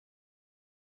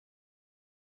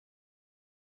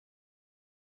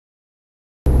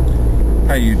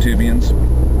Hi, YouTubians.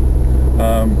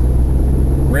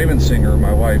 Raven Singer,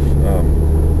 my wife,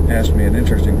 asked me an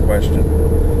interesting question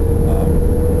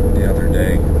the other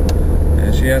day.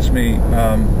 And she asked me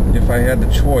if I had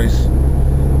the choice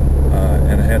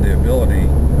and I had the ability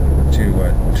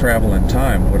to travel in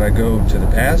time, would I go to the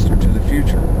past or to the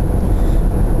future?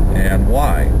 And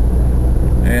why?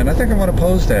 And I think I want to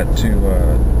pose that to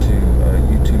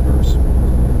YouTubers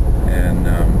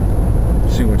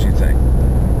and see what you think.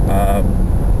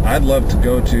 I'd love to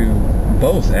go to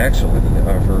both, actually,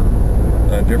 for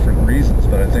different reasons,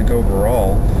 but I think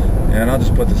overall, and I'll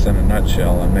just put this in a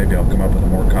nutshell, and maybe I'll come up with a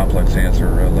more complex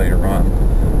answer later on.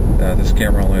 This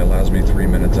camera only allows me 3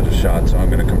 minutes at a shot, so I'm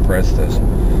going to compress this.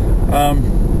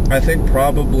 I think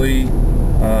probably,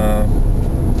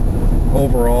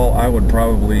 overall, I would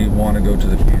probably want to go to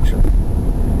the future.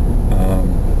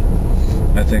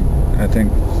 I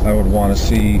think I would want to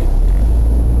see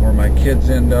where my kids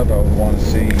end up. I would want to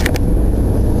see,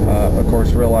 of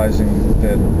course, realizing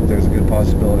that there's a good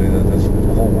possibility that this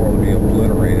whole world will be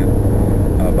obliterated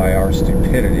by our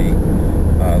stupidity,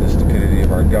 the stupidity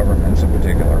of our governments in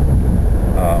particular.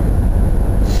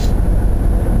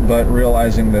 But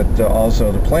realizing that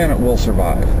also the planet will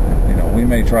survive. You know, we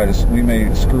may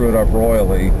screw it up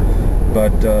royally,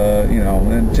 but you know,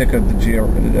 in tick of the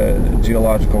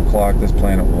geological clock, this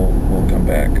planet will come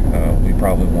back. We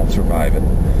probably won't survive it,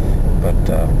 but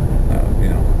you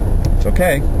know, it's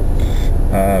okay.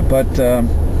 But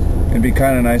it'd be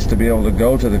kind of nice to be able to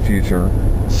go to the future,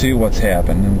 see what's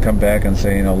happened, and come back and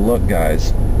say, you know, look,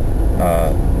 guys,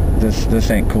 this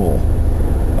ain't cool.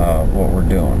 What we're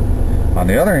doing. On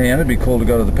the other hand, it'd be cool to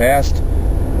go to the past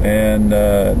and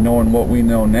knowing what we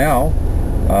know now,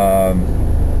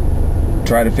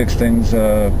 try to fix things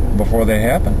before they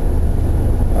happen,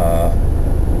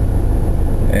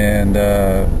 and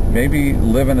maybe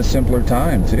live in a simpler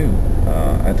time too.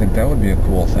 I think that would be a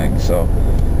cool thing. So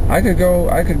I could go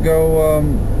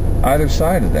either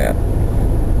side of that,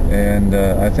 and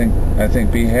I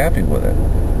think be happy with it.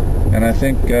 And I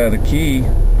think the key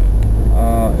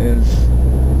is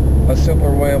a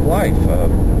simpler way of life.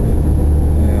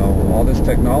 You know, all this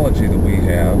technology that we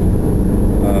have,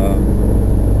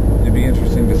 it'd be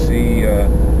interesting to see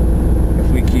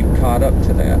if we keep caught up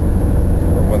to that,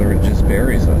 or whether it just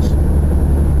buries us.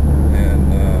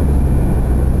 And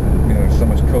you know, there's so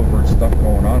much covert stuff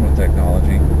going on with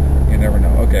technology, you never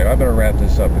know. Okay, I better wrap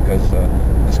this up because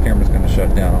this camera's going to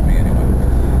shut down on me anyway.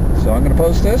 So I'm going to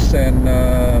post this, and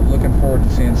looking forward to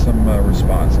seeing some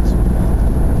responses.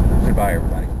 Goodbye,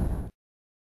 everybody.